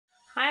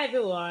Hi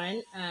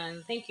everyone,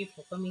 and thank you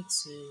for coming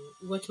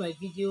to watch my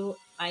video.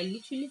 I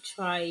literally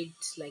tried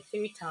like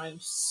 3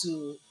 times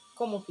to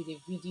come up with a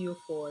video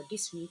for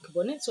this week,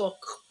 but network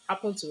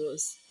happened to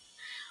us.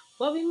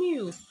 But we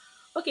knew.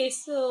 Okay,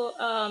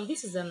 so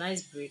this is an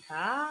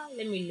icebreaker.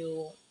 Let me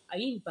know. Are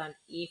you in band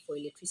A for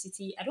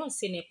electricity? I don't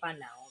say NEPA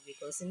now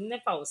because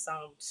NEPA will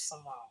sound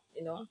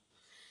somehow.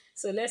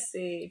 So let's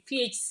say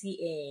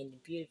PHCN,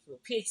 beautiful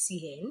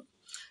PHCN.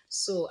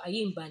 So are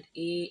you in band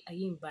A? Are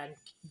you in band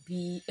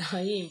B?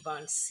 Are you in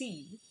band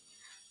C?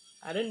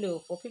 I don't know.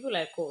 For people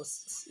like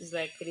us, it's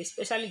like they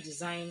specially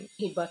design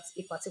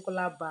a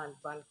particular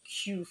band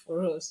Q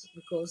for us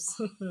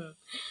because,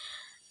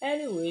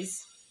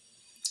 anyways,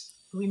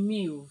 we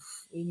move,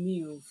 we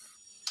move.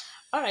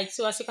 All right.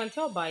 So as you can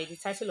tell by the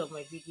title of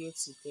my video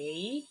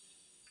today,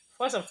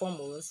 first and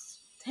foremost,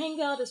 thank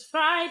God it's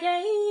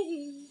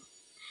Friday.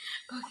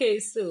 Okay,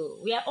 so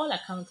we are all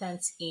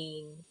accountants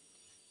in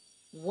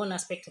one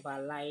aspect of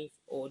our life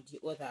or the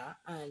other,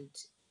 and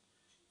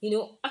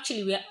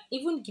actually, we are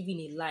even given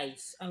a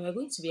life, and we're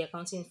going to be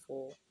accounting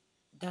for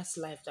that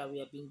life that we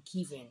have been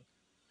given.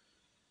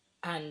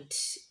 And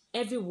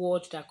every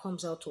word that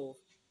comes out of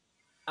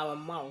our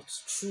mouth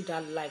through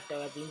that life that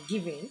we have been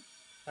given,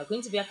 we're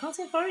going to be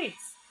accounting for it.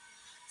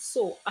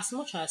 So, as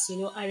much as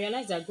I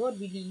realize that God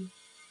really,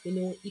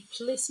 He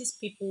places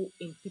people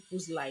in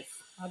people's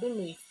life. I don't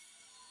know if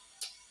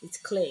it's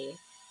clear.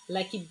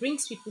 Like it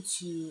brings people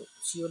to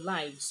your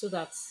life so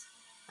that,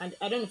 and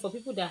I don't know, for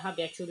people that have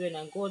their children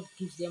and God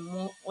gives them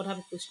more other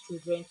people's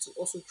children to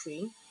also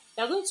train,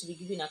 they're going to be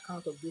giving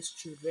account of those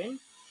children.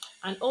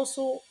 And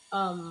also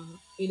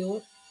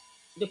the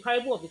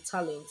parable of the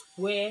talent,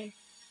 where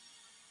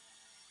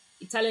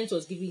the talent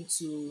was given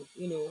to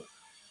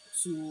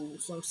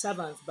some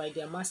servants by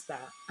their master,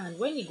 and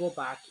when he go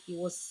back he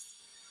was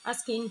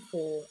asking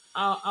for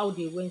how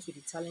they went with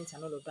the talent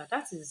and all of that.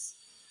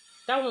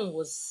 That one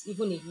was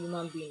even a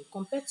human being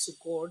compared to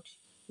God.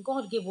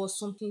 God gave us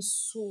something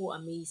so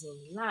amazing,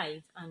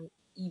 life, and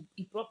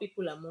he brought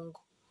people among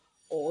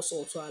us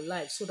or to our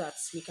lives so that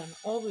we can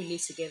all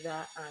relate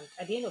together. And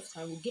at the end of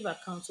time, we give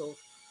account of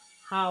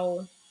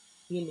how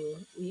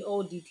we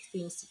all did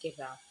things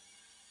together.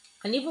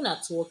 And even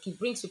at work, it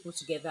brings people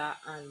together,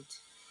 and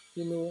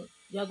you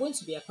are going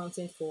to be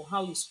accounting for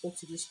how you spoke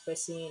to this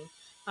person,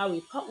 how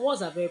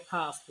words are very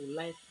powerful.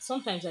 Like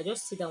sometimes I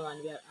just sit down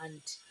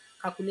and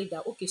calculate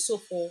that, okay, so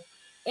for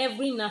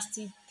every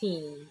nasty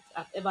thing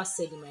I've ever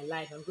said in my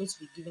life, I'm going to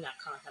be giving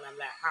account, and I'm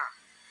like, ha.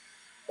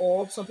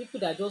 Or some people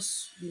that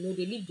just,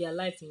 they live their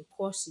life in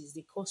courses,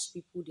 they curse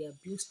people, they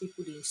abuse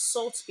people, they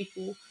insult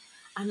people.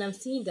 And I'm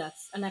seeing that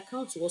an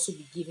account will also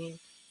be given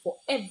for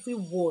every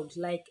word.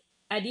 Like,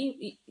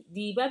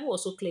 the Bible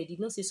was so clear, it did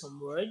not say some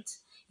words,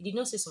 it did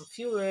not say some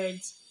few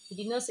words, it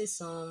did not say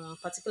some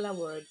particular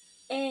word.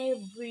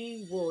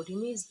 Every word, it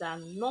means that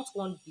not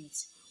one bit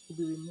will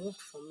be removed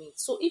from it.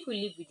 So if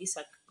we live with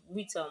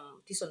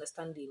this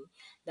understanding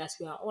that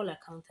we are all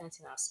accountants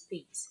in our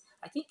space,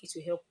 I think it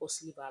will help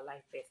us live our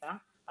life better.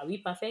 Are we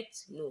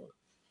perfect? No.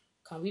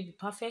 Can we be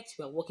perfect?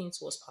 We are working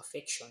towards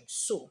perfection.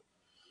 So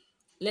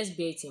let's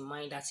bear it in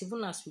mind that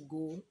even as we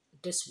go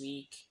this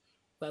week,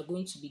 we are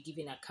going to be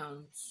giving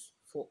accounts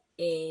for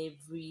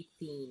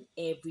everything,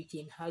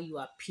 how you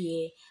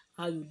appear,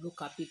 how you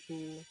look at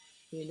people.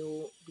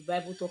 The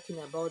Bible talking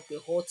about the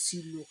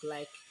haughty look,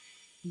 like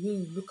the way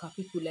you look at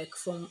people, like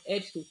from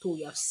head to toe,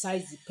 you have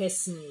sized the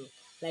person.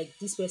 Like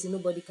this person,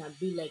 nobody can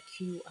be like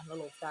you, and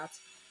all of that.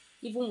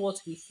 Even what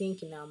we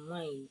think in our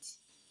mind,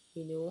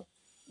 you know,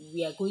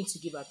 we are going to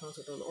give account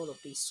of all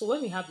of this. So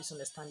when we have this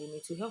understanding,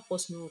 it will help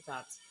us know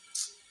that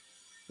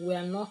we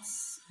are not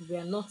we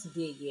are not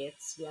there yet.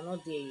 We are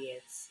not there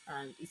yet,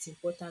 and it's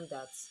important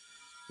that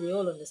we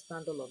all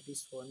understand all of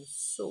this one.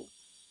 So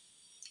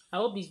I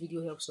hope this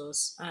video helps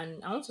us,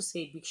 and I want to say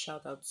a big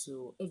shout out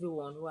to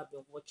everyone who have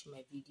been watching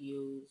my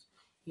videos.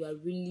 You are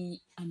really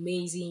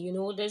amazing.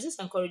 There's this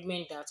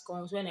encouragement that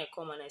comes when I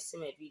come and I see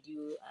my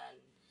video, and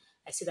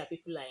I see that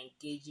people are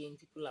engaging,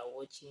 people are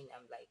watching.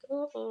 I'm like,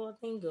 oh,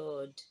 thank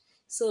God.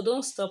 So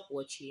don't stop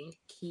watching,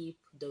 keep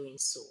doing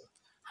so.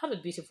 Have a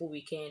beautiful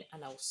weekend,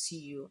 and I'll see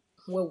you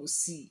where we'll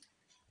see.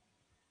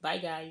 Bye,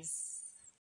 guys.